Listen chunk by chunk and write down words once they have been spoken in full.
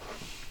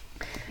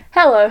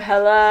Hello,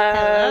 hello.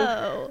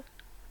 Hello.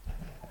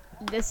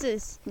 This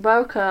is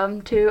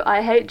Welcome to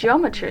I Hate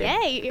Geometry.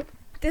 yay.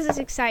 This is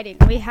exciting.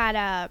 We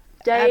had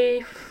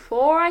Day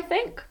 4, I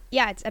think.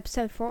 yeah, it's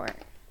episode 4.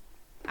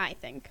 I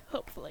think,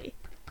 hopefully.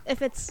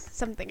 If it's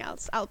something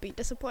else, I'll be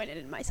disappointed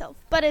in myself.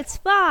 But it's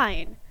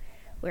fine.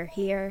 We're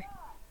here.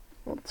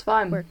 Well, it's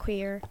fine. We're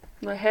queer.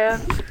 We're here.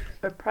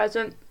 We're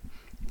present.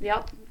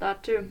 Yep,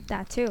 that too.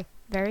 That too.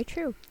 Very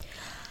true.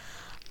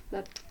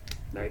 That's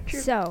very true.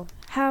 So,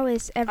 how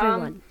is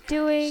everyone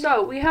doing?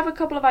 So, we have a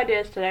couple of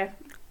ideas today.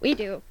 We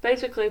do.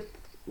 Basically,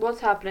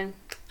 what's happening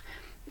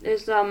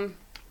is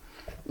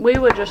we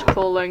were just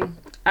calling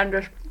and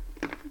just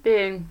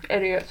being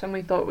idiots, and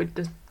we thought we'd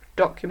just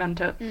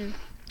document it.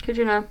 Cause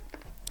you know,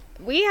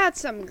 We had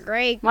some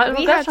great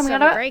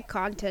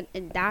content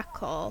in that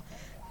call,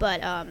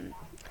 but I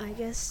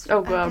guess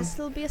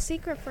it'll be a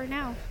secret for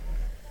now.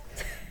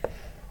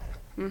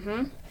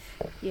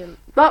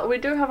 But we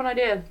do have an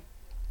idea,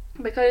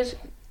 because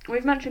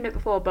we've mentioned it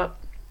before, but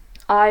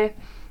I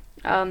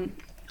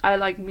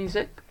like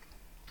music.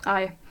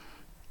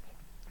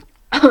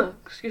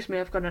 Excuse me,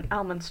 I've got an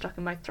almond stuck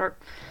in my throat.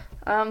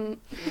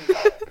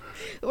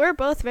 We're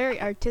both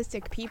very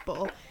artistic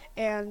people,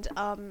 and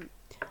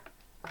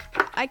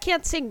I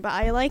can't sing, but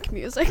I like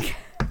music.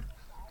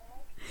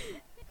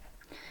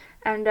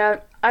 And I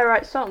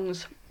write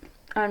songs,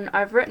 and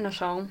I've written a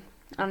song,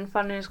 and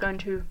Fanny is going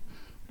to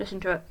listen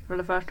to it for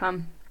the first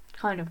time,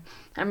 kind of,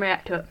 and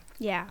react to it.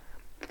 Yeah.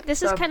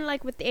 This is kind of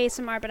like with the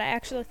ASMR, but I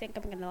actually think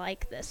I'm going to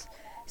like this.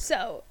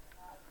 So,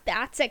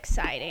 that's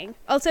exciting.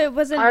 Also, it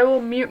wasn't... I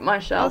will mute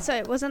myself. Also,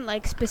 it wasn't,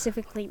 like,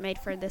 specifically made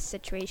for this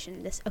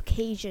situation, this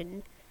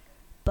occasion.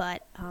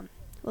 But,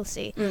 we'll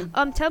see.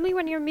 Tell me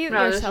when you mute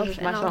yourself,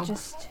 and I'll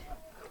just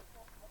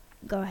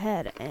go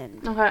ahead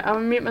and... Okay, I will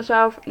mute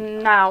myself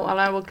now, and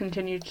I will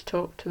continue to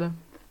talk to them.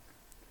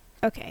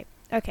 Okay,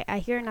 I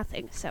hear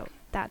nothing, so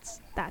that's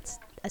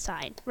a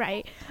sign,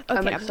 right? Okay,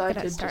 I'm I'm excited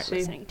gonna start to see.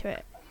 listening to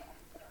it.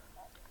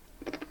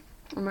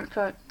 I'm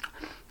excited.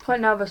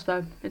 Quite nervous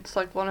though. It's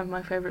like one of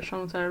my favourite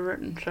songs that I've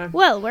written. So.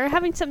 Well, we're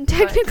having some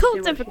technical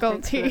see what she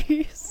thinks of it.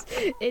 difficulties.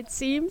 It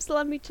seems.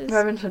 Let me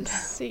just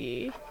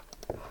see.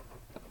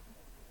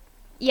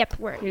 Yep,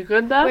 You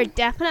good though? we're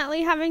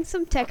definitely having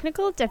some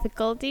technical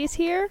difficulties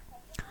here.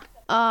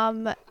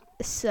 Why?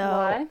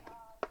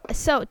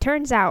 So it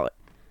turns out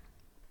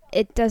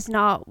it does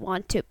not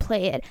want to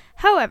play it.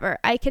 However,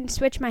 I can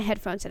switch my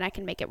headphones and I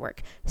can make it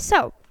work.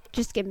 So,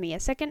 just give me a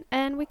second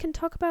and we can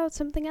talk about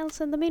something else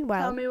in the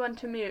meanwhile. Tell me when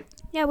to mute.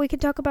 Yeah, we can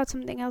talk about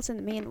something else in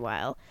the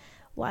meanwhile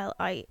while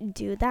I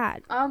do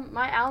that.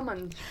 My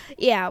almonds.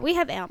 Yeah, we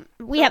have ailments.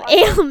 We So have I-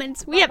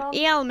 ailments. We My have mum-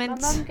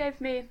 ailments.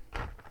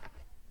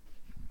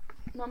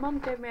 My mum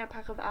gave me a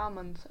pack of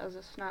almonds as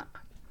a snack,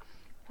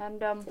 and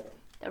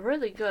they're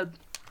really good.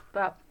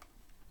 But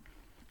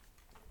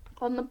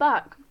on the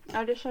back,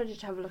 I decided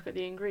to have a look at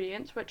the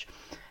ingredients, which,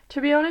 to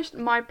be honest,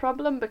 my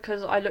problem,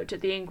 because I looked at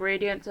the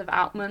ingredients of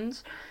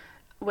almonds,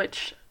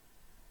 but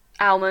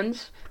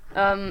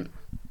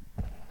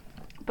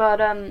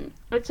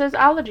it says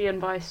allergy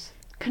advice,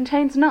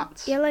 contains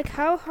nuts. Yeah, like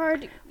how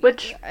hard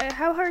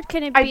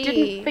can it be? I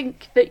didn't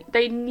think that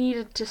they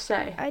needed to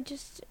say. I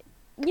just,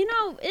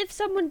 if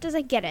someone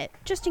doesn't get it,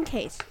 just in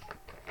case.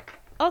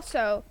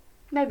 Also,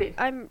 Maybe.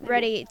 I'm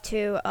ready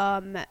to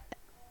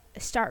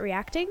start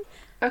reacting.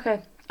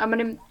 Okay, I'm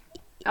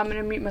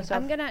gonna mute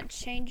myself. I'm gonna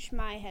change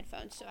my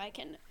headphones so I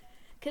can,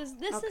 because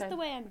this is the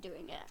way I'm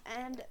doing it,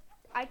 and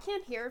I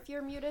can't hear if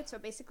you're muted, so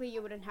basically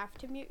you wouldn't have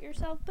to mute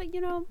yourself, but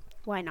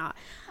why not?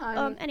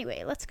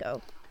 Anyway, let's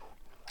go.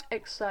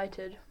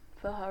 Excited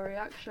for her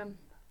reaction.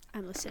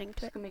 I'm listening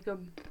to It's it. gonna be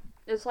good.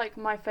 It's like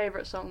my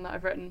favourite song that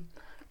I've written.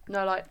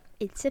 No, like,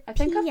 It's a I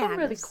think I've been piano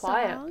really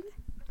quiet. song.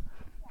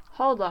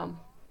 Hold on.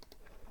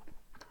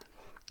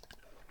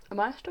 Am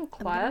I still I'm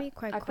quiet? gonna be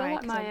quite quiet feel like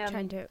 'cause my I'm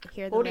trying to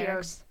hear the audio.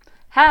 lyrics.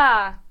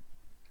 Ha!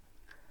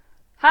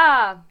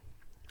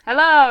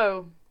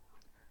 Hello!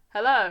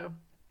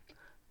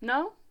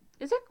 No?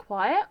 Is it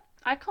quiet?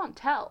 I can't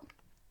tell.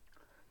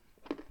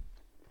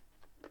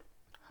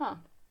 Huh.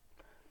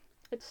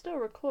 It's still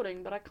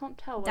recording, but I can't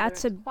tell whether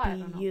That's a it's quiet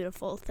or not.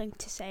 beautiful thing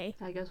to say.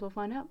 I guess we'll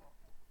find out.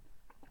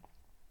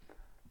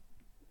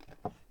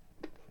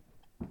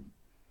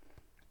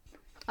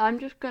 I'm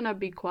just gonna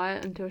be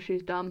quiet until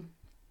she's done.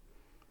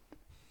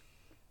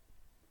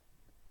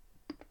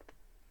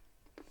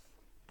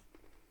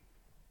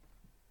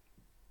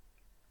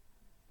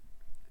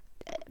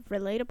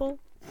 Relatable.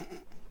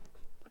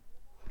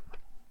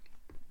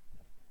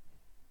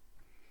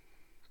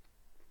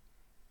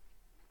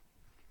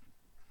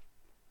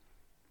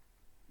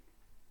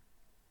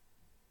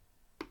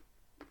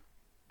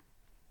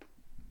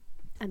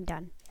 I'm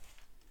done.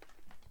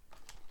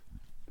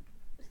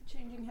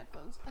 Changing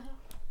headphones.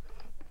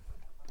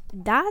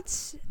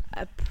 That's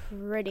a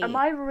pretty... Am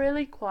I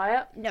really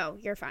quiet? No,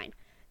 you're fine.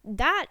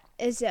 That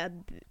is a...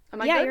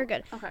 Am I yeah, good? you're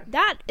good. Okay.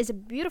 That is a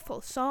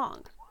beautiful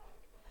song.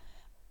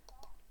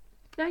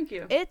 Thank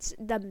you. It's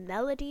the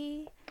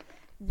melody,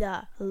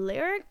 the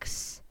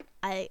lyrics,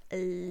 I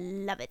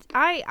love it.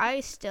 I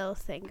still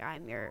think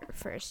I'm your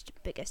first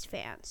biggest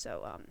fan.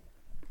 So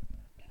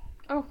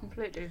Oh,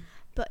 completely.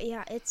 but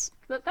yeah, it's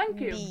But thank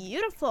you.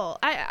 beautiful.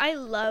 I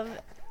love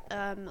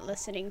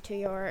listening to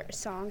your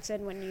songs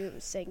and when you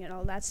sing and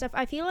all that stuff.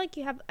 I feel like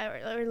you have,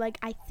 or like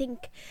I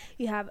think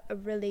you have a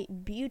really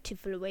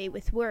beautiful way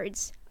with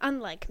words.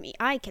 Unlike me,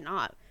 I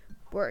cannot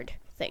word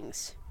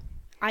things.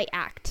 I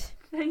act.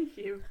 Thank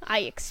you. I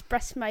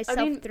express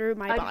myself through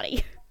my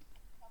body.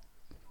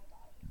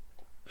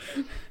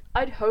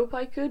 I'd hope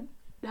I could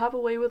have a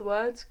way with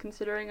words,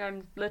 considering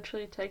I'm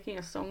literally taking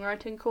a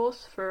songwriting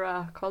course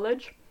for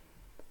college.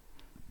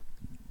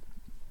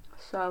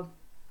 So,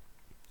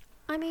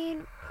 I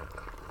mean,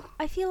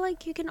 I feel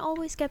like you can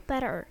always get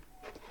better.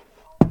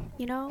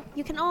 You know,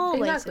 you can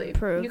always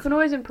improve. You can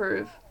always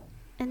improve.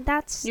 And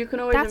that's You can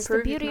always that's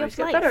improve. the beauty you can always of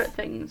get life. better at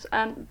things,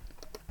 and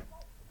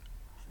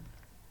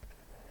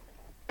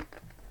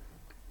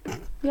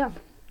yeah.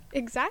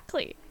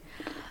 Exactly.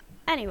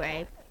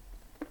 Anyway,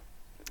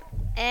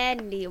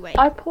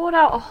 I poured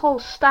out a whole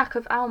stack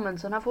of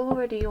almonds, and I've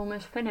already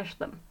almost finished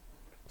them.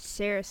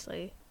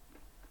 seriously.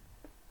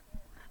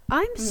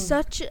 I'm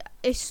such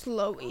a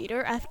slow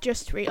eater, I've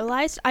just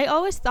realized. I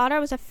always thought I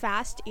was a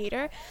fast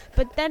eater,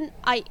 but then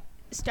I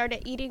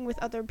started eating with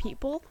other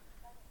people,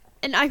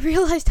 and I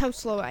realized how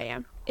slow I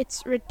am.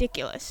 It's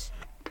ridiculous.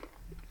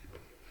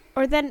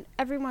 Or then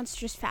everyone's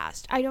just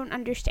fast. I don't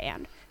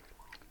understand.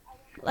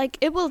 Like,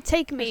 it will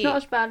take me... It's not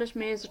as bad as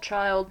me as a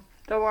child.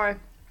 Don't worry.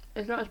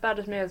 It's not as bad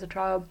as me as a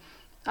child.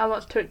 I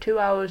once took 2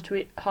 hours to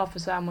eat half a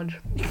sandwich.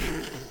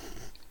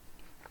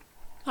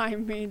 I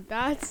mean,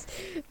 that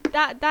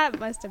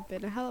must have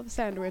been a hell of a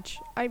sandwich.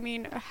 I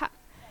mean,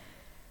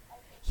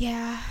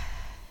 yeah.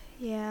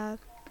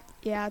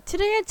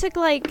 Today I took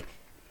I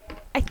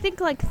think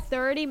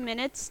 30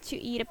 minutes to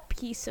eat a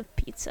piece of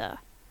pizza.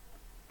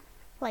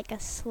 Like a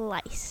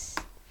slice.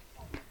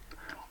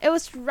 It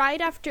was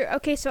right after,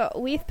 okay, so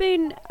we've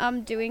been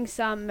doing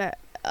some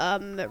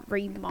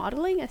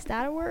remodeling, is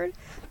that a word?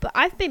 But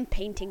I've been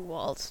painting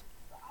walls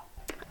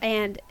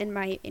and in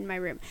my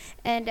room.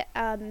 And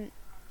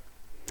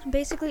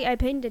basically, I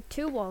painted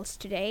 2 walls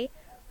today,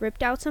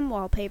 ripped out some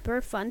wallpaper,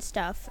 fun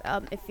stuff.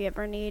 If you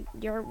ever need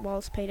your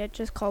walls painted,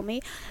 just call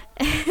me.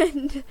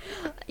 And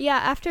yeah,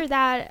 after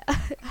that,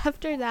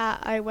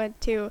 I went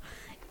to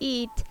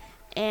eat,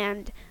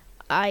 and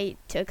I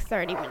took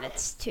 30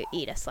 minutes to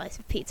eat a slice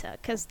of pizza,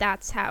 because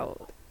that's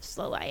how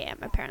slow I am,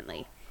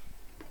 apparently.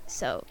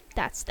 So,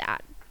 that's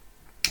that.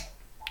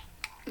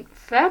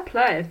 Fair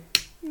play.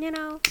 You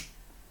know,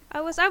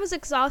 I was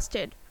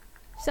exhausted.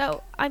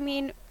 So, I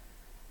mean...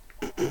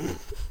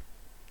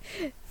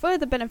 For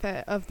the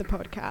benefit of the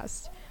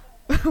podcast,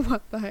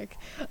 what the heck?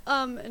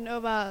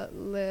 Nova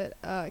lit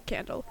a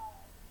candle.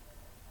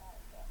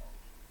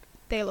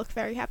 They look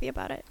very happy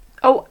about it.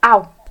 Oh,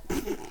 ow.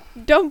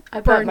 Don't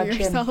I burn burnt my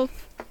chin.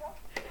 yourself.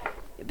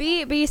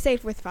 Be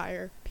safe with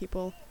fire,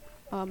 people.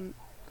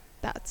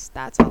 That's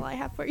all I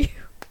have for you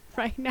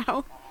right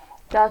now.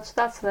 That's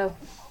though.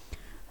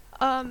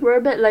 We're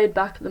a bit laid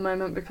back at the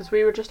moment because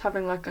we were just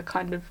having a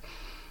kind of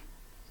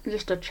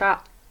just a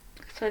chat.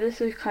 So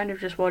this is kind of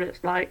just what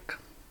it's like.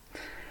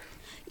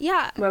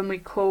 Yeah. When we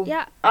call.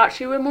 Yeah.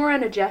 Actually, we're more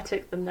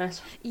energetic than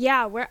this.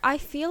 Yeah, where I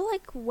feel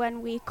like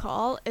when we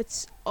call,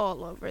 it's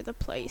all over the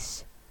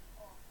place.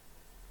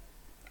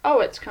 Oh,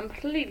 it's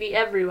completely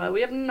everywhere.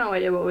 We have no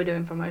idea what we're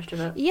doing for most of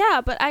it.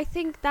 Yeah, but I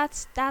think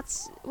that's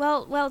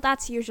well,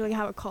 that's usually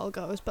how a call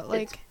goes, but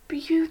It's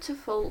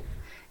beautiful.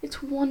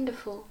 It's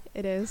wonderful.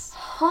 it is.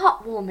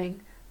 Heartwarming.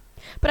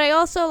 But I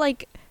also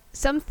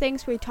some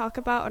things we talk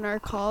about on our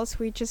calls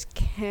we just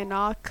could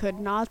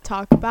not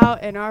talk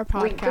about in our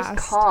podcast. We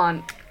just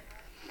can't.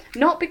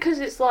 Not because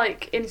it's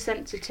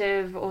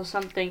insensitive or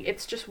something.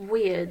 It's just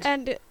weird.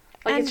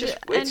 It's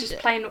just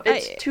plain.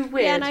 It's too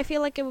weird. Yeah, and I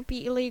feel like it would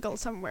be illegal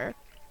somewhere.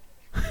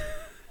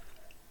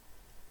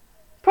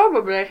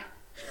 Probably.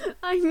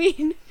 I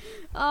mean,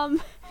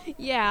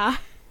 yeah.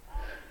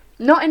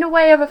 Not in a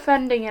way of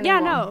offending anyone. Yeah,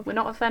 no. We're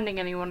not offending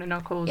anyone in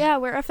our calls. Yeah,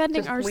 we're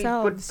offending Just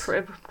ourselves. We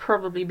would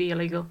probably be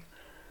illegal.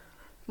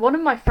 One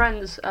of my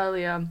friends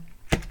earlier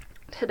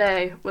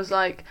today was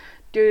like,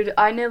 dude,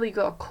 I nearly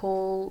got a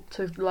call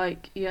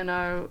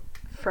to,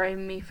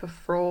 frame me for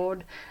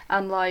fraud.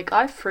 And,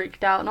 I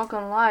freaked out, not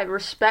gonna lie.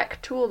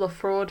 Respect to all the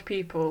fraud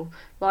people.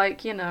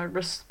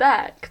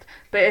 Respect.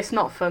 But it's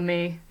not for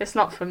me. It's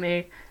not for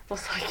me. I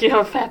was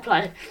like, fair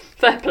play.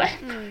 Fair play.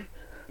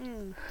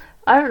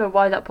 I don't know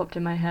why that popped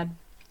in my head.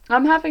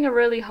 I'm having a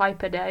really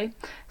hyper day,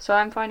 so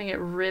I'm finding it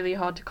really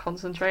hard to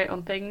concentrate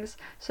on things.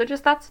 So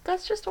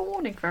that's just a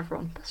warning for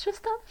everyone. That's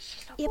just a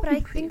yeah, but I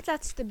think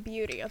that's the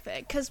beauty of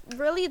it, because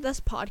really this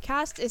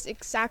podcast is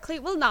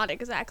not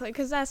exactly,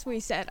 because as we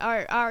said,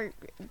 our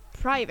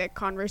private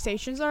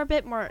conversations are a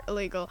bit more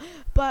illegal,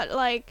 but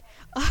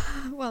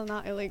well,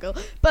 not illegal,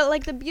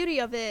 but the beauty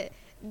of it,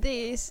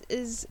 this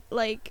is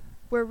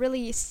we're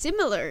really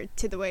similar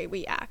to the way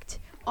we act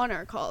on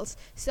our calls.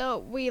 So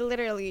we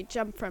literally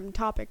jump from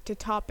topic to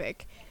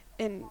topic,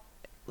 and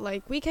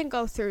we can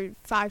go through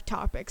 5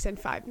 topics in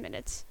 5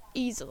 minutes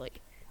easily,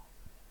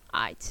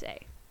 I'd say.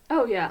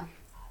 Oh, yeah.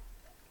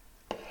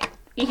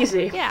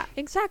 Easy. Yeah,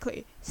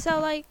 exactly. So,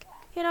 like,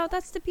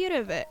 that's the beauty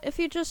of it. If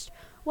you just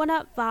want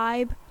to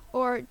vibe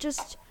or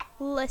just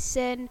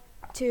listen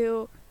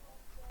to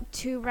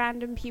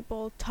random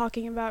people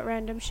talking about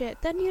random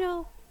shit,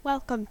 then,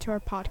 welcome to our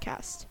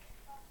podcast.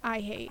 I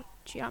Hate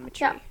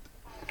Geometry. Yeah.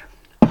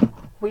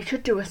 We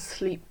should do a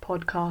sleep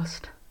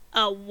podcast.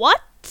 A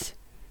what?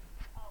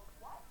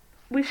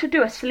 We should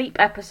do a sleep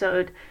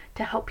episode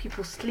to help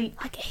people sleep.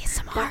 Like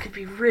ASMR. That could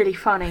be really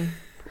funny.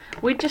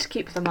 We'd just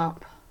keep them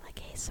up.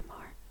 Like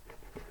ASMR.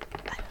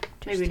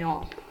 Maybe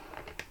not.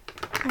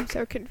 I'm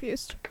so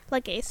confused.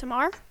 Like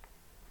ASMR?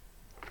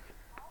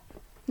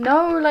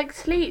 No, like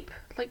sleep.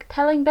 Like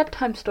telling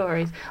bedtime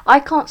stories. I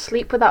can't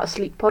sleep without a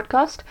sleep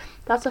podcast.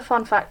 That's a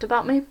fun fact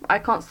about me. I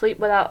can't sleep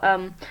without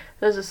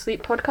there's a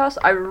sleep podcast.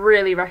 I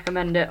really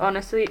recommend it.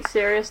 Honestly,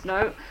 serious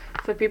note,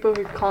 for people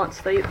who can't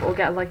sleep or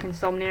get like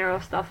insomnia or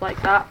stuff like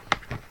that.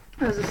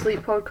 There's a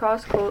sleep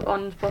podcast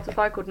on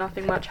Spotify called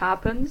Nothing Much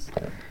Happens.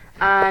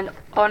 And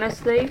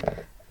honestly,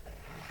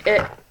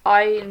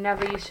 I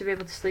never used to be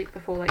able to sleep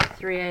before like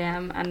 3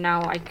 a.m. and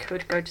now I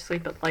could go to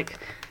sleep at like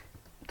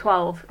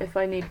 12 if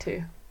I need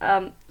to.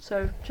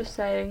 So just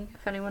saying,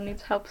 if anyone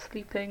needs help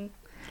sleeping,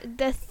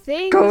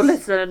 go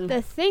listen.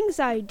 The things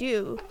I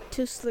do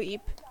to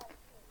sleep,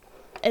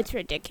 it's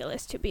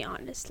ridiculous, to be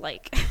honest.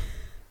 Like,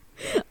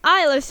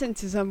 I listen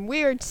to some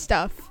weird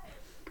stuff,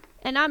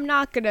 and I'm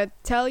not gonna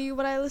tell you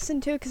what I listen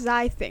to because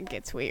I think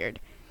it's weird.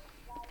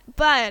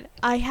 But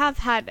I have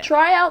had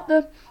try out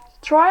the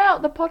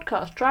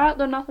podcast. Try out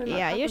the Nothing Much you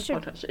Happens should.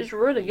 podcast. It's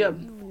really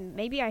good.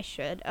 Maybe I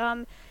should.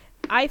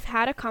 I've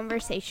had a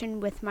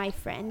conversation with my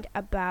friend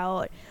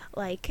about,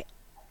 like,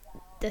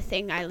 the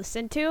thing I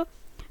listened to,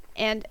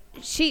 and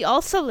she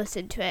also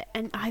listened to it,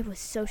 and I was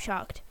so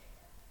shocked.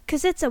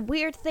 Because it's a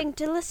weird thing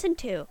to listen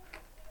to.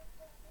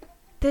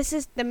 This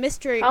is the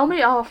mystery. Tell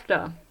me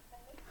after.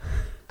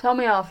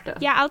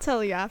 Yeah, I'll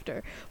tell you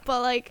after.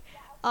 But, like,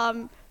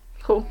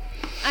 cool.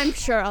 I'm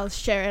sure I'll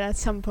share it at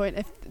some point.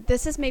 If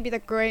this is maybe the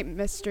great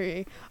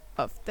mystery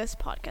of this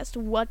podcast.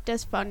 What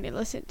does Funny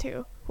listen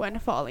to when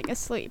falling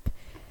asleep?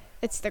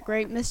 It's the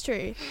great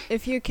mystery.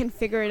 If you can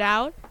figure it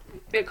out.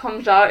 It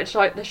comes out, it's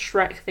like the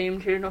Shrek theme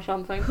tune or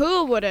something.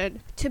 Who wouldn't?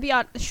 To be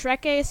honest,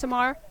 Shrek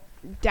ASMR,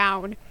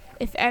 down.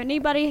 If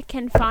anybody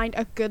can find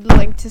a good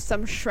link to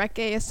some Shrek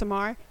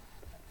ASMR,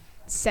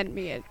 send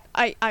me it.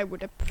 I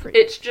would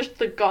appreciate. It's just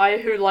the guy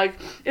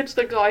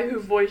who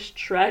voiced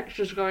Shrek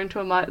just going to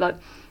a mic like,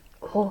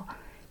 oh,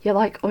 you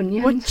like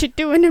onions? What you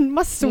doing in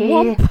my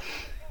swamp?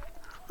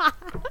 Yeah.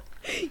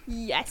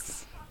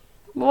 Yes.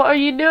 What are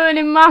you doing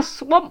in my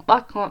swamp?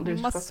 I can't do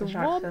My Scottish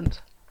swamp?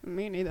 accent.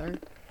 Me neither.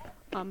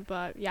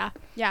 But yeah,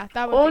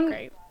 that would be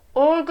great.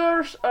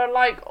 Ogres are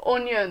like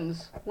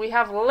onions. We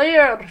have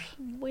layers.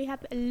 We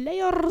have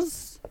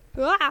layers.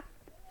 Ah.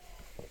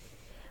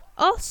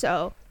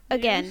 Also,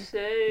 again,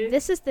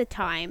 this is the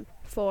time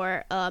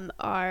for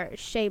our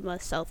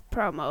shameless self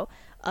promo.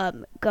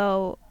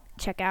 Go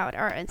check out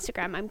our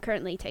Instagram. I'm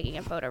currently taking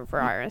a photo for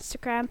our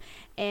Instagram,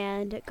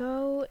 and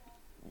go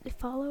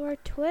follow our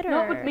Twitter.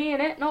 Not with me in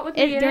it.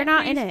 You're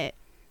not in it.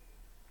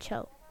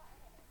 Chill.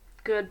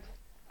 Good.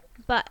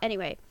 But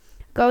anyway,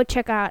 go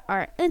check out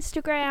our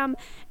Instagram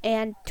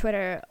and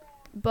Twitter,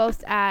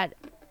 both at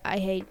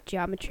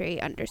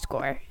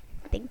IHateGeometry_.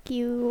 Thank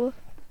you.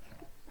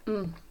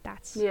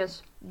 That's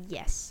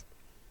yes.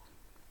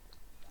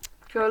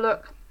 Go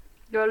look.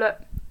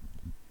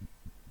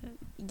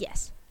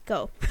 Yes.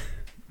 Go.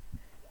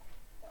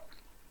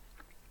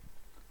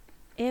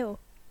 Ew.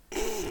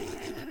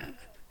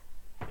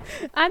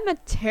 I'm a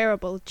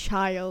terrible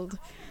child.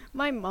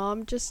 My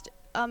mom just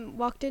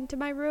walked into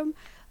my room.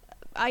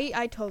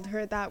 I told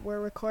her that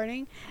we're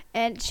recording,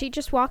 and she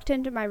just walked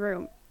into my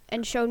room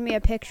and showed me a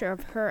picture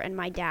of her and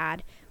my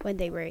dad when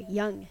they were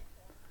young.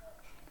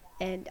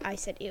 And I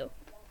said, ew.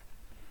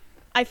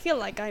 I feel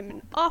like I'm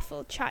an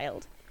awful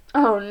child.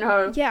 Oh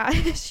no. Yeah,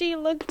 she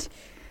looked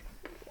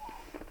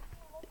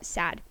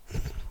sad.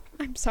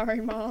 I'm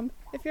sorry, Mom.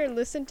 If you're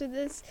listening to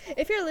this,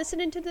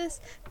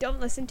 don't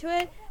listen to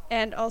it.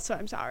 And also,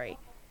 I'm sorry.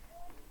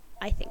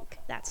 I think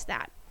that's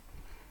that.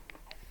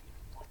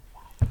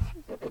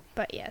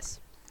 But yes.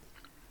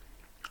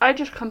 I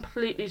just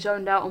completely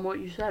zoned out on what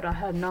you said. I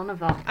heard none of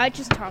that. I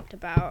just talked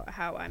about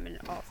how I'm an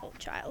awful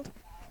child.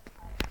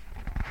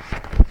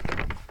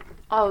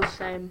 Oh,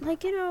 same.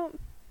 Like, it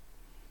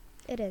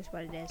is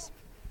what it is.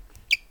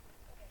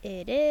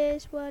 It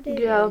is what it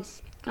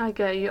is. Yeah, I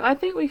get you. I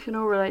think we can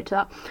all relate to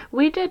that.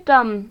 We did,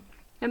 in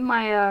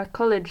my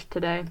college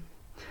today,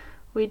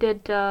 we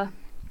did a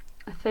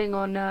thing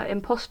on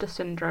imposter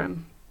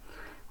syndrome,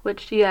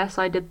 which, yes,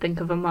 I did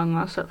think of Among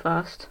Us at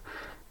first.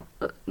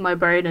 My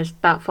brain is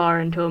that far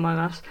into Among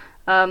Us.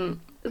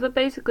 But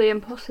basically,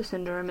 imposter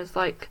syndrome is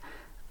like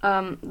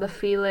the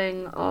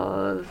feeling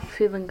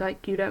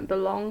like you don't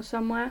belong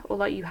somewhere, or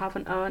like you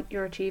haven't earned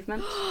your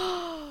achievements.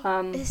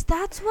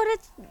 That's what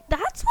it's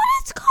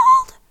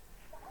called?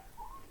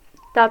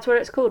 That's what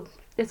it's called.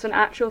 It's an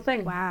actual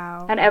thing.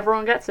 Wow. And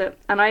everyone gets it.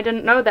 And I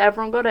didn't know that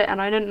everyone got it,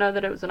 and I didn't know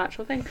that it was an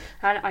actual thing.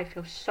 And I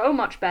feel so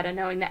much better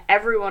knowing that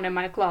everyone in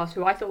my class,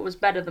 who I thought was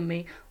better than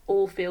me,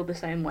 all feel the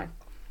same way.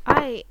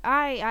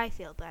 I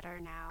feel better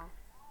now.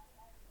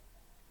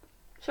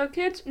 So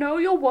kids, know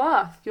your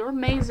worth. You're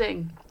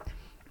amazing.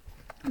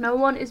 No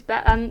one is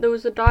better. And there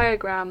was a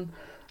diagram,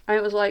 and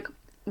it was like,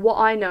 what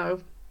I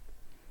know,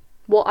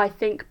 what I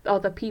think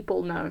other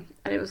people know.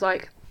 And it was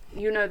like,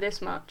 you know this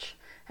much.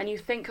 And you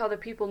think other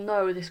people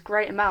know this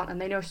great amount, and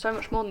they know so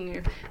much more than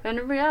you. But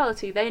in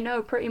reality, they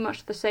know pretty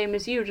much the same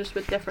as you, just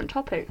with different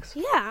topics.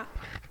 Yeah,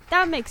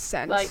 that makes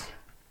sense. Like,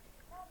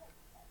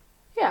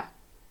 yeah.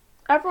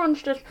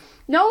 Everyone's just...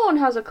 No one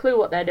has a clue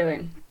what they're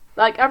doing.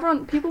 Like,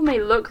 people may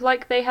look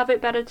like they have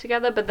it better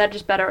together, but they're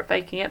just better at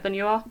faking it than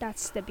you are.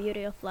 That's the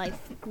beauty of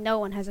life. No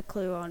one has a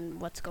clue on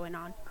what's going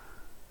on.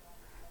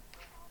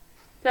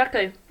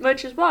 Exactly.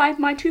 Which is why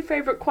my two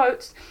favourite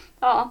quotes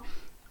are...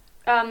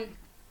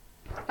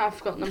 I've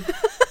forgotten them.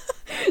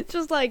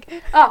 Just like...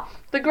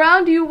 the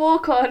ground you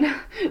walk on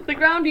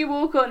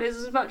is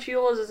as much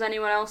yours as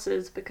anyone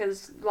else's,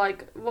 because,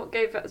 like, what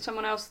gave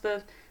someone else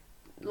the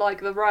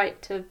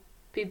right to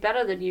be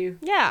better than you?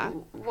 Yeah.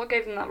 What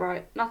gave them that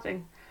right?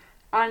 Nothing.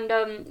 And,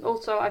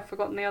 also, I've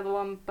forgotten the other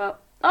one,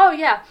 but... Oh,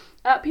 yeah.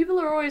 People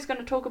are always going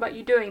to talk about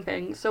you doing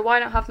things, so why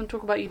not have them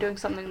talk about you doing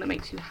something that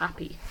makes you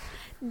happy?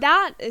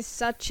 That is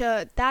such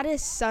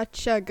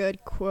a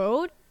good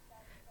quote,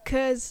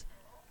 'cause...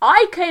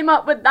 I came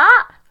up with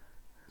that!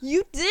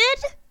 You did?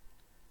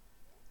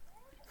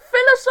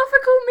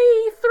 Philosophical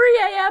me, 3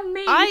 a.m.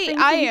 me.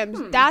 I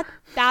am.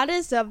 That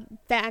is a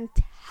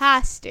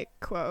fantastic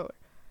quote.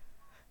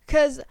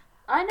 'Cause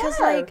I know. 'cause,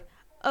 like,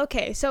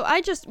 okay, so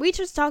we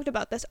just talked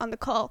about this on the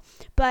call,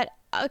 but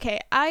okay,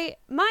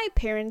 my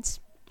parents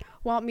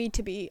want me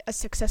to be a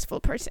successful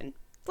person.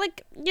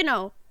 Like,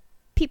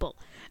 people.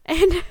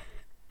 And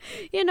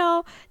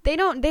they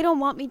don't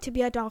want me to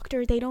be a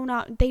doctor. They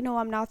know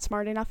I'm not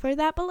smart enough for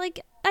that, but, like,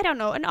 I don't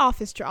know, an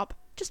office job.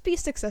 Just be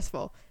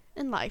successful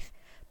in life.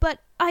 But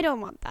I don't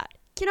want that.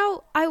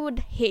 I would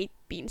hate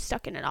being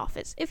stuck in an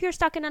office. If you're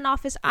stuck in an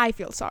office, I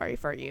feel sorry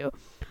for you.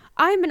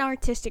 I'm an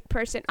artistic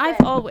person.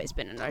 I've always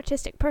been an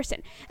artistic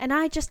person, and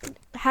I just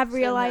have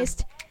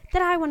realized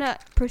that I want to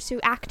pursue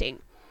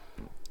acting.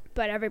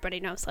 But everybody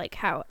knows, like,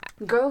 how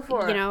go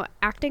for it.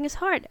 Acting is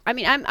hard. I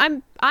mean,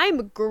 I'm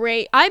a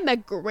great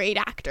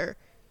actor.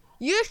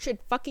 You should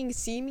fucking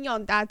see me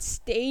on that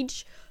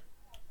stage.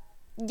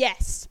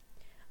 Yes,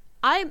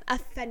 I'm a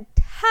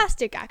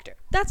fantastic actor.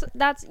 That's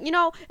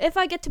if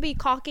I get to be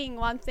cocking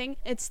one thing,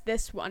 it's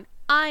this one.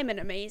 I'm an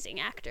amazing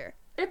actor.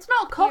 It's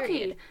not cocky.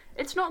 Period.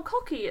 It's not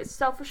cocky. It's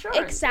self-assurance.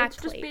 Exactly.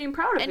 It's just being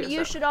proud of yourself. And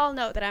you should all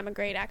know that I'm a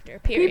great actor.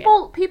 Period.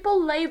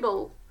 People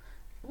label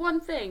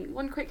one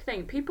quick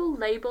thing. People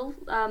label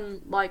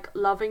like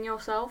loving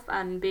yourself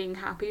and being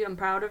happy and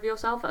proud of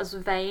yourself as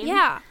vain.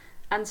 Yeah.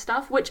 And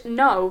stuff, which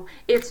no,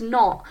 it's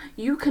not.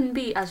 You can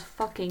be as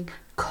fucking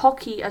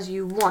cocky as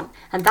you want,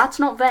 and that's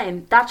not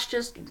vain. That's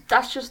just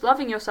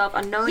loving yourself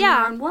and knowing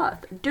your own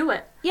worth. Do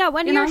it. Yeah,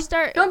 when you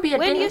start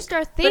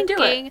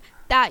thinking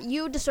that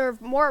you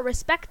deserve more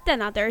respect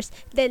than others,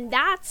 then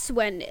that's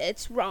when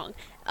it's wrong.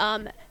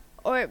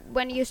 Or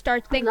when you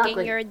start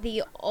thinking you're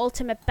the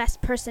ultimate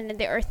best person in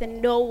the earth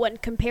and no one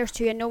compares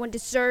to you and no one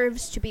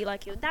deserves to be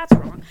like you, that's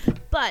wrong.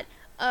 But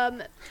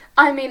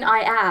I mean,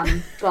 I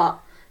am, but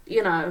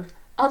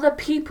other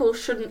people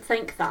shouldn't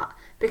think that,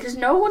 because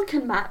no one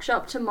can match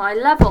up to my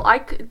level.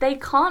 They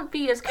can't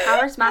be as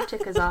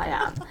charismatic as I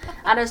am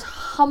and as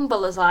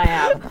humble as I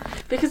am,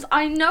 because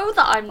I know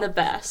that I'm the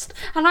best,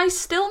 and I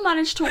still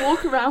manage to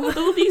walk around with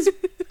all these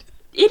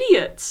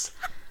idiots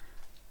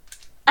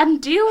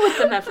and deal with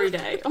them every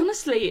day.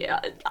 Honestly,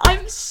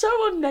 I'm so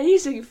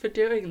amazing for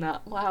doing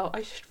that. Wow,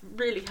 I should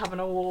really have an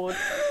award.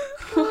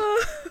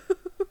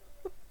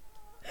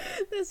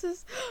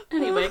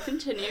 Anyway,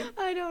 continue.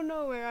 I don't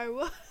know where I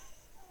was.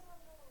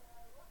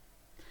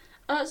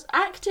 It's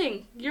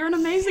acting. You're an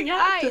amazing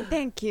actor.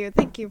 Thank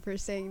you for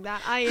saying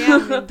that. I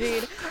am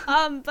indeed.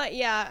 But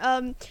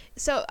yeah.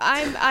 So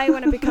I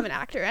want to become an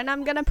actor, and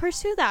I'm gonna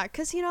pursue that,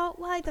 cause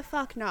why the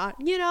fuck not?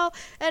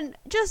 And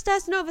just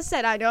as Nova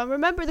said, I don't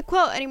remember the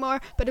quote anymore,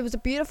 but it was a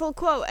beautiful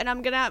quote, and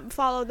I'm gonna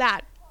follow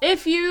that.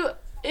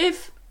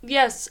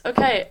 Yes,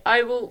 okay,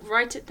 I will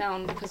write it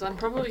down, because I'm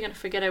probably gonna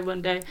forget it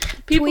one day.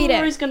 People are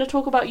always gonna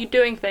talk about you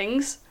doing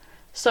things,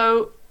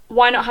 so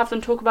why not have them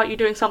talk about you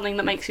doing something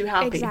that makes you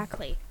happy?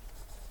 Exactly.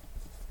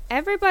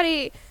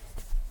 Everybody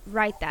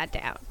write that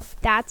down.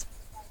 That's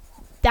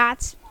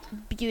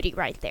beauty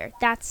right there.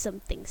 That's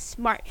something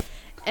smart.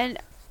 And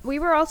we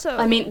were also...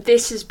 I mean,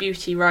 this is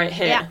beauty right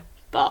here.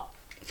 But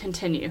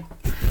continue.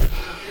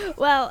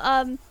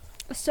 Well,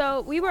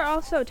 so we were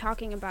also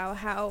talking about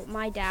how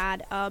my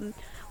dad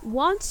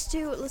wants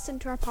to listen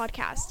to our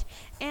podcast.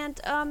 And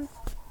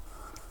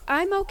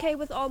I'm okay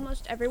with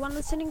almost everyone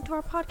listening to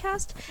our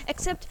podcast,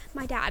 except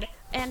my dad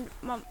and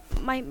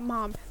my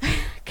mom.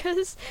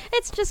 Because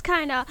it's just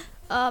kind of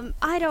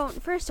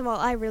First of all,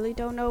 I really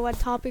don't know what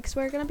topics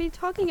we're gonna be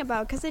talking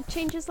about because it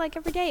changes like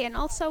every day, and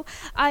also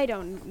I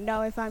don't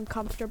know if I'm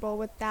comfortable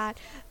with that.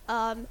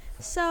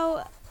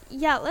 So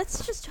yeah,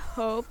 let's just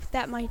hope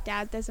that my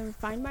dad doesn't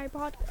find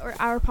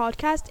our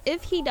podcast.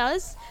 If he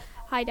does,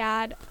 hi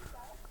Dad,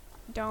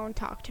 don't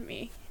talk to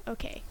me.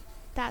 Okay.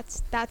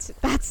 That's that.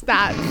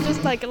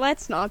 Just like,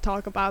 let's not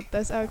talk about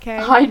this, okay?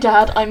 Hi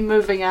Dad, I'm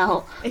moving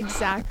out.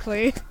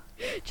 Exactly.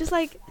 Just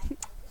like,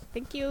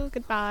 thank you,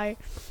 goodbye.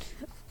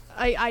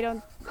 I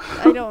don't,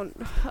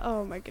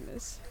 oh my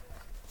goodness.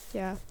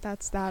 Yeah,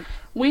 that's that.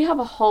 We have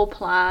a whole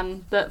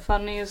plan that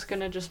Funny is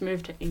gonna just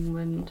move to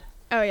England.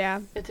 Oh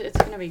yeah. It's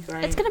gonna be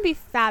great. It's gonna be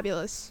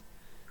fabulous.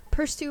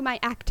 Pursue my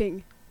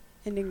acting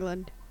in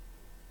England.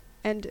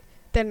 And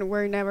then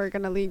we're never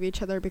gonna leave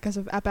each other because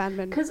of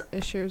abandonment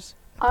issues.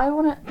 I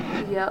wanna,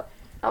 yep.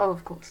 Oh,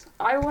 of course.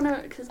 I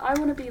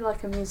wanna be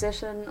like a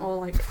musician, or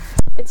like,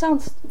 it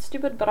sounds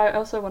stupid, but I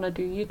also wanna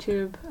do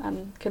YouTube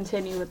and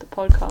continue with the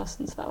podcast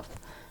and stuff.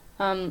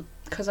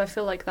 Because I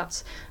feel like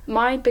that's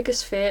my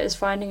biggest fear, is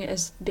finding it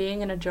as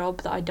being in a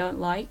job that I don't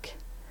like.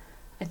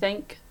 I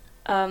think,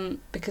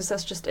 because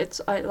that's just,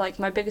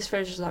 my biggest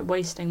fear is just like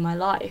wasting my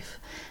life,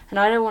 and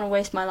I don't want to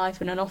waste my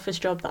life in an office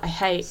job that I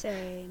hate.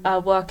 Same.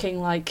 Working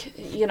like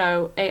 8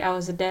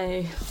 hours a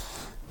day,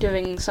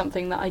 doing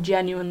something that I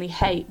genuinely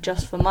hate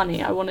just for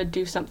money. I want to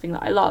do something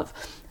that I love,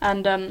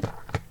 and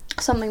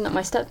something that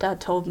my stepdad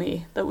told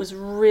me that was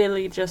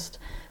really just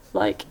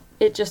like,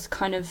 it just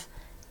kind of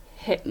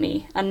hit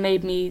me and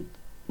made me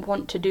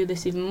want to do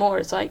this even more.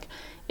 It's like,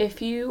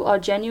 if you are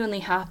genuinely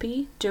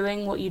happy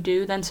doing what you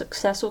do, then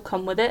success will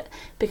come with it,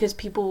 because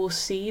people will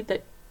see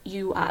that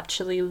you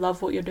actually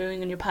love what you're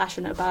doing and you're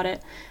passionate about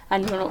it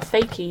and you're not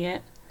faking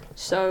it.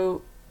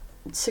 So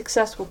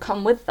success will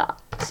come with that.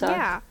 So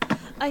yeah,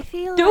 I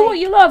feel do what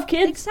you love,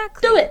 kids.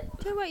 Exactly. Do it.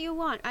 Do what you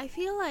want. I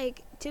feel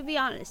like, to be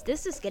honest,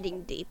 this is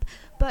getting deep,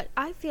 but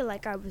I feel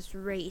like I was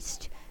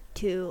raised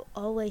to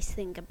always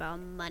think about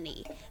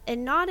money,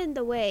 and not in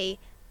the way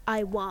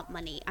I want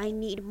money, I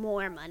need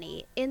more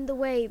money, in the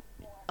way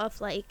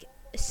of like,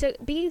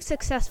 being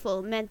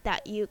successful meant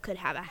that you could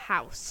have a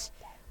house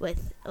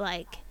with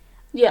like,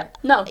 yeah,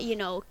 no,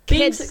 kids,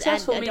 being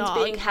successful and a means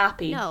dog. being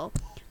happy. No,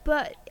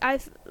 but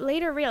I've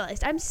later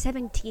realized, I'm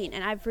 17,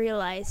 and I've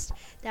realized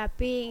that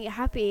being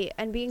happy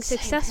and being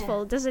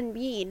successful doesn't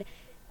mean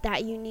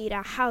that you need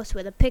a house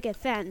with a picket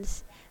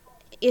fence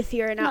if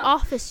you're in an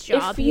office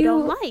job you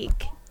don't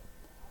like.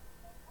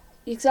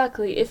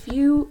 Exactly. If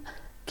you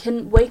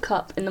can wake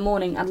up in the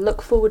morning and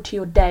look forward to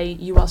your day,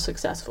 you are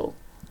successful.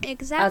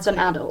 Exactly. As an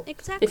adult.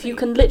 Exactly. If you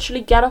can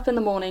literally get up in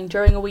the morning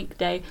during a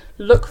weekday,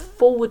 look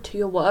forward to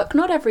your work,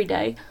 not every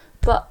day,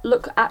 but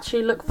look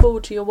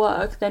forward to your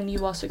work, then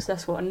you are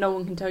successful, and no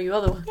one can tell you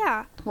otherwise.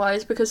 Yeah. Why?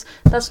 Because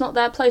that's not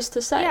their place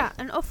to say. Yeah,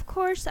 and of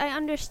course I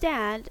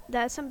understand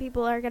that some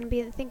people are going to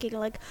be thinking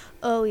like,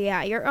 oh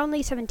yeah, you're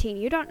only 17,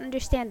 you don't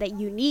understand that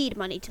you need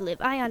money to live.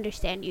 I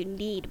understand you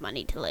need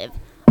money to live.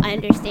 I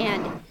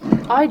understand.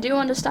 I do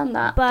understand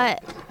that.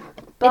 But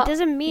it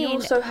doesn't mean you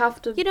also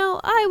have to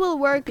I will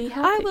work be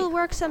happy. I will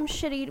work some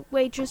shitty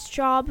waitress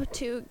job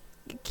to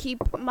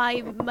keep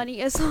my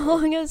money as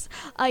long as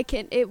I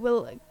can. It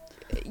will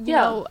you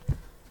know.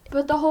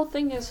 But the whole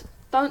thing is,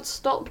 don't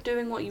stop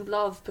doing what you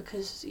love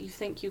because you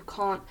think you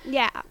can't.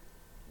 Yeah.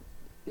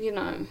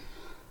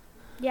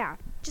 Yeah.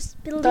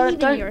 Just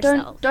believe in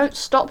yourself. Don't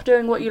stop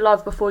doing what you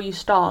love before you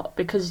start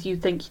because you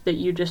think that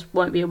you just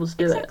won't be able to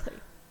do it.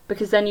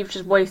 Because then you've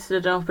just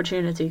wasted an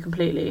opportunity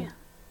completely.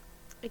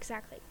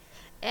 Exactly.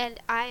 And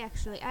I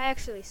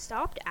actually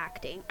stopped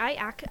acting.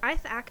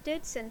 I've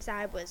acted since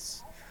I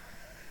was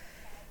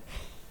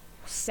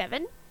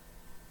 7.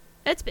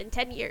 It's been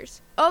 10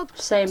 years. Oh,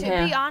 same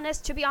here.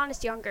 To be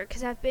honest, younger,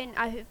 because I've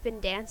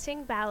been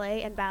dancing,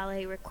 ballet, and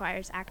ballet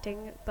requires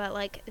acting, but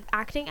like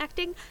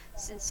acting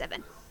since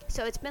 7.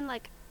 So it's been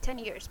like 10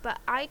 years. But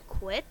I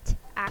quit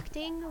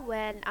acting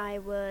when I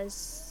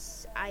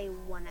was, I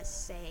wanna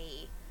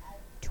say,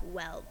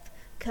 12,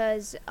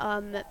 because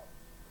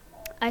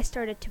I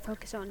started to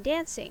focus on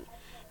dancing,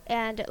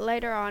 and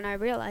later on I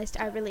realized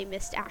I really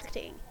missed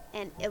acting,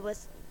 and it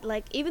was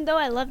like, even though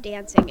I love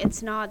dancing,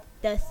 it's not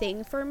the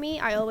thing for me.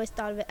 I always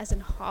thought of it as a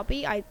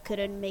hobby. I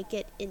couldn't make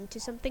it into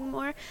something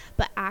more,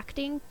 but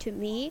acting to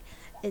me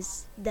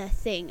is the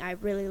thing. I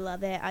really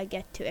love it. I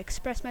get to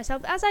express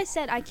myself. As I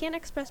said, I can't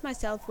express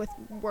myself with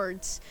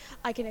words.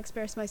 I can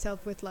express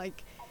myself with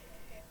like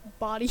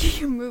body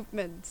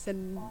movements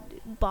and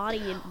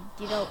body and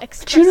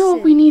expression. Do you know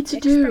what we need to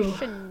do?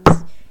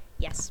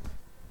 Yes.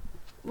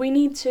 We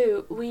need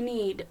to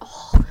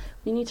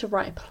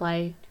write a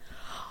play.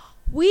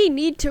 We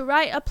need to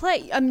write a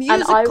play, a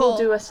musical. And I will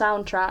do a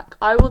soundtrack.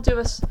 I will do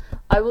a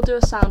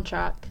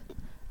soundtrack,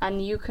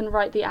 and you can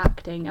write the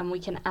acting, and we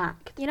can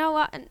act. You know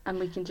what? And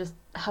we can just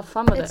have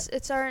fun with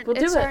it. We'll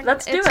do it.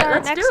 Let's do it.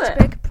 Let's do it.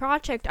 Big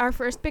project. Our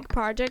first big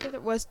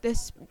project was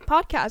this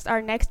podcast.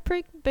 Our next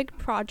big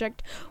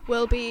project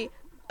will be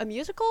a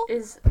musical.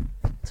 Is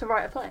to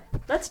write a play.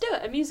 Let's do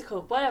it. A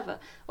musical, whatever,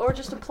 or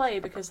just a play,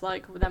 because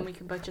like then we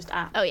can both just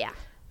act. Oh yeah.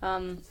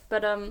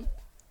 But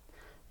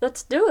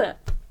let's do it.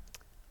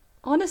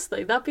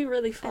 Honestly, that'd be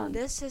really fun. And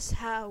this is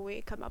how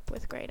we come up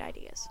with great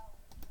ideas.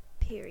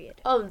 Period.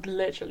 Oh,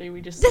 literally,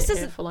 we just This sit is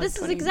here for like this is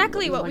 20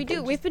 exactly minutes, what like, we do.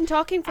 just We've been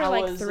talking for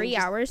like hours 3 and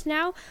just- hours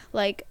now,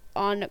 like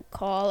on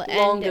call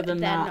Longer and than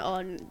then that.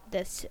 on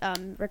this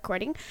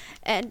recording.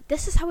 And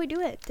this is how we do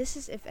it. This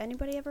is, if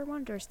anybody ever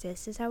wonders,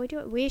 this is how we do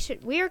it.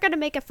 We are gonna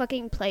make a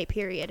fucking play.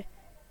 Period.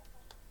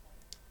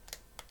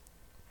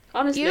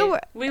 Honestly, You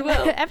were- we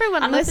will.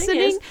 Everyone And the thing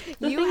listening,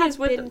 the you thing have is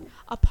with been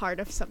a part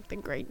of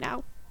something great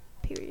now.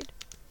 Period.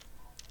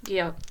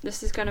 Yeah,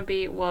 this is going to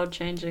be world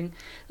changing.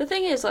 The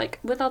thing is, like,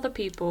 with other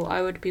people,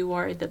 I would be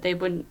worried that they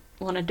wouldn't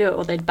want to do it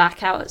or they'd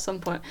back out at some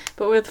point.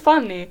 But with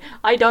Funny,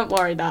 I don't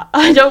worry that.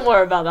 I don't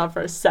worry about that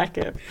for a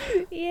second.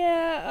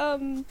 Yeah,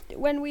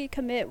 when we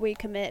commit, we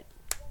commit.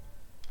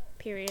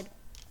 Period.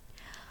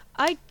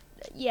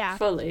 Yeah.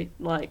 Fully,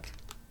 like.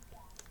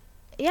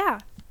 Yeah,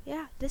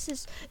 this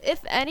is,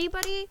 if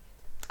anybody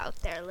out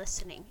there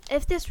listening,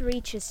 if this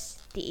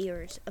reaches the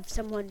ears of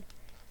someone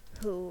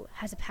who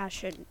has a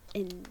passion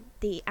in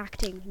the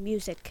acting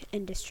music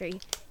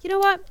industry, you know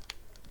what?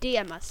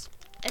 DM us,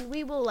 and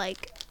we will,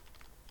 like,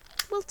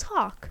 we'll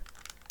talk.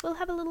 We'll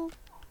have a little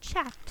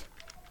chat.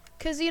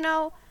 'Cause, you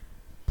know,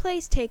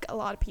 plays take a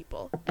lot of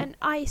people, and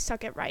I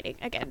suck at writing,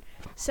 again.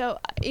 So,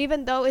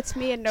 even though it's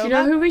me and Do Nova. you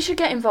know who we should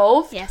get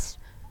involved? Yes.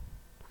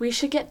 We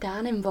should get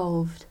Dan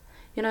involved.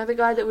 You know the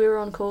guy that we were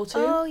on call to?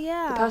 Oh,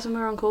 yeah. The person we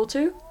were on call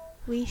to?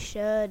 We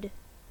should.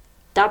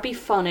 That'd be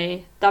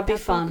funny. That'd be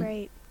That'd fun.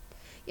 Great.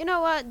 You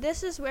know what?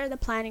 This is where the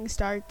planning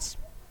starts.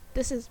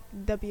 This is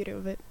the beauty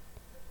of it.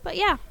 But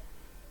yeah.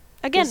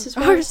 Again, This is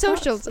where our it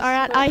starts. socials This are is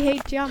at where- I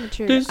hate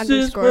geometry This _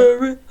 is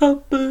where it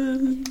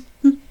happens.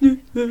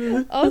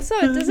 Also,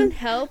 it doesn't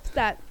help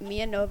that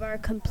me and Nova are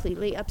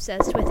completely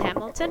obsessed with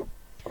Hamilton.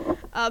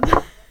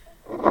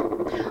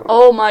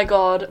 Oh my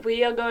god,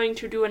 we are going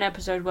to do an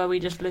episode where we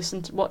just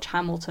watch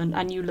Hamilton,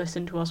 and you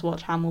listen to us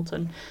watch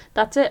Hamilton.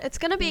 That's it. It's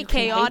gonna be You can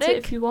hate it chaotic.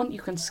 if you want, you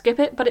can skip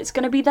it, but it's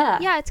gonna be there.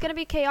 Yeah, it's gonna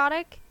be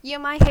chaotic. You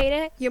might hate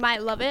it. You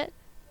might love it.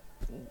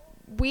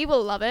 We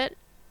will love it.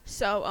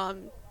 So,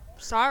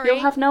 sorry. You'll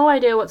have no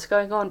idea what's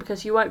going on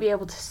because you won't be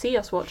able to see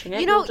us watching it.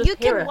 You know, You'll just you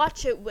hear can it.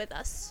 watch it with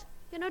us.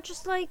 You know,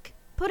 just like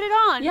put it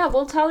on. Yeah,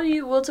 we'll tell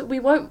you. We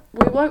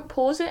won't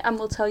pause it, and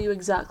we'll tell you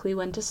exactly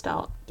when to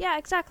start. Yeah,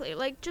 exactly.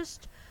 Like,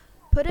 just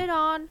put it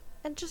on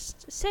and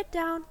just sit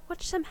down,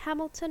 watch some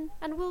Hamilton,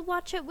 and we'll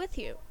watch it with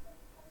you.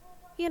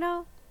 You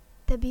know,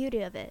 the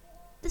beauty of it.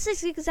 This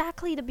is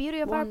exactly the beauty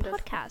of Wonderful. our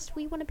podcast.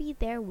 We want to be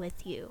there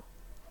with you.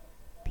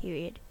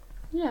 Period.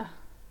 Yeah.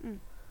 Mm.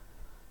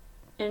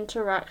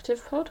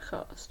 Interactive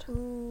podcast.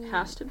 Ooh.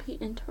 Has to be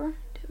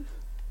interactive.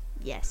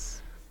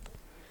 Yes.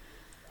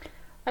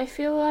 I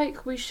feel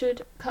like we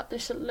should cut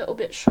this a little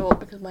bit short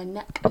because my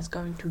neck is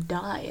going to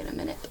die in a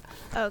minute.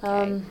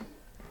 Okay.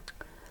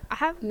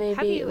 Have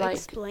maybe, you like-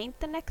 explained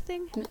the neck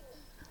thing?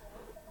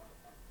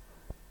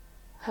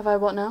 Have I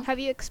what now? Have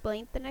you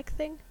explained the neck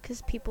thing?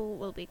 Because people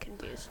will be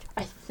confused.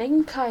 I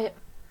think I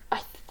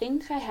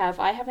have.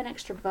 I have an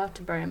extra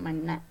vertebrae in my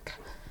neck,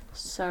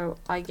 so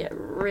I get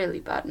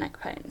really bad neck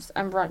pains.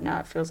 And right now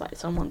it feels like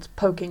someone's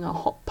poking a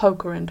hot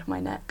poker into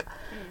my neck.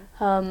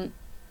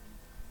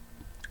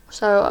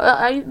 So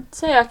I'd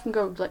say I can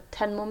go like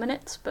 10 more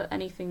minutes, but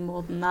anything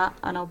more than that,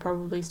 and I'll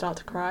probably start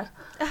to cry.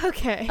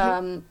 Okay.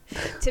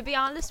 To be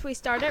honest, we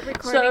started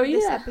recording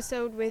this yeah.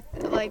 episode with,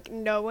 like,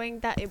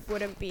 knowing that it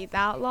wouldn't be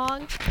that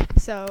long.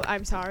 So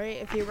I'm sorry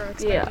if you were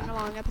expecting a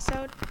long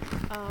episode.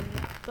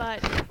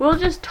 But We'll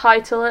just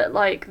title it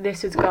like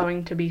 "This is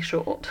going to be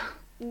short."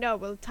 no,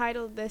 we'll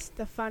title this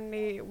the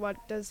funny "What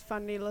does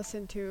Funny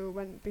listen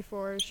to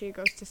before she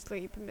goes to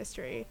sleep?"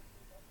 mystery.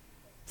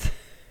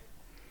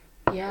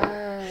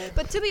 Yeah.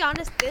 But to be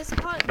honest, this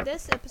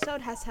episode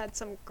has had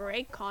some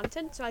great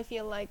content, so I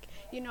feel like,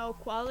 you know,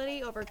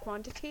 quality over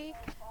quantity.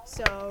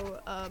 So,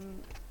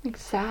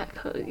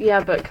 Exactly.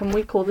 Yeah, but can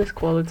we call this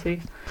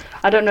quality?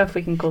 I don't know if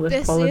we can call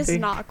this quality. This is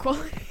not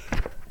quality.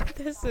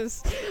 This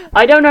is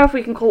I don't know if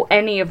we can call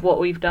any of what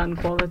we've done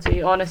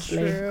quality,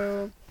 honestly.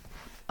 true.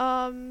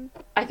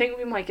 I think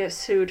we might get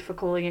sued for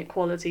calling it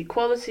quality.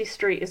 Quality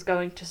Street is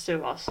going to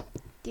sue us.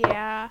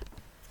 Yeah.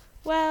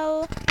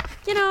 Well,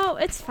 you know,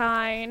 it's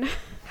fine.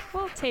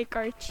 We'll take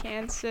our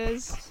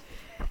chances.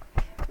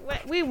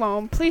 We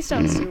won't. Please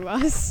don't sue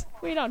us.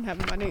 We don't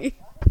have money.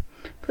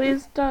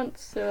 Please don't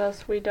sue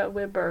us.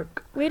 We're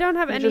broke. We don't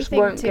have We anything just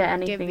won't to get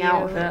anything give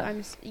out you. of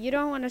it. You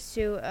don't want to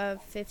sue a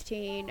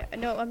 15.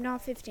 No, I'm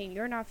not 15.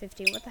 You're not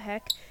 15. What the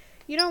heck?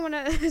 You don't want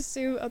to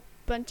sue a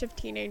bunch of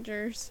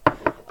teenagers.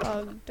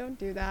 Don't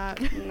do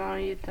that. No,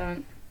 you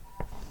don't.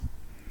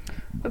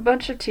 A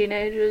bunch of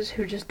teenagers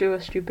who just do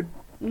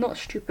not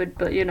stupid,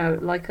 but you know,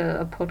 like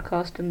a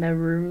podcast in their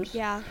rooms.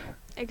 Yeah,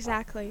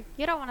 exactly.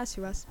 You don't want to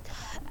sue us.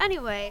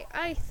 Anyway,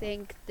 I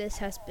think this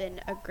has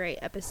been a great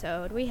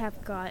episode. We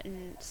have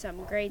gotten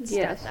some great stuff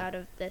Yes. out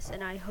of this,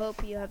 and I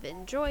hope you have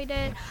enjoyed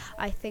it.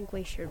 I think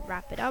we should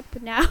wrap it up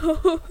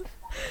now.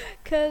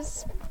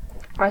 'Cause,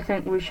 I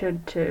think we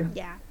should too.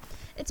 yeah,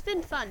 it's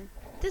been fun.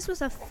 this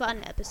was a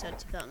fun episode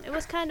to film. It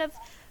was kind of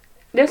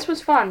This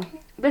was fun.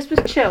 This was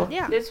chill.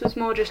 Yeah. This was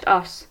more just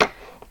us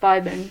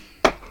vibing.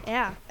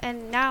 yeah.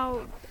 And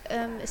now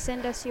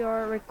send us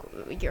your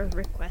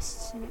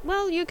requests.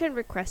 Well, you can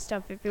request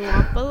stuff if you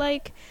want, but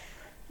like,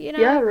 you know,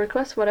 Yeah,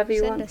 request whatever you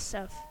send want. us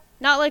stuff.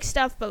 Not like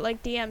stuff, but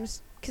like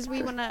DMs, because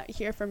we want to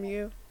hear from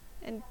you,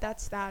 and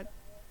that's that.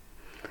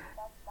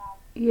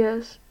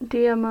 Yes,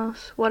 DM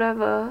us,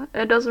 whatever.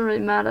 It doesn't really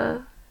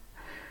matter.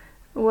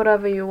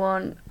 Whatever you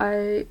want.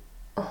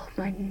 Oh,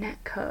 my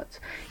neck hurts.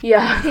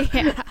 Yeah.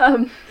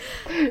 Yeah.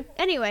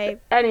 Anyway,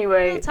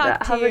 Anyway, we'll talk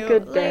to have you a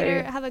good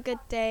later. day. Have a good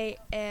day,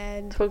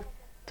 and Talk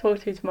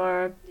to you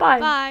tomorrow. Bye.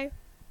 bye.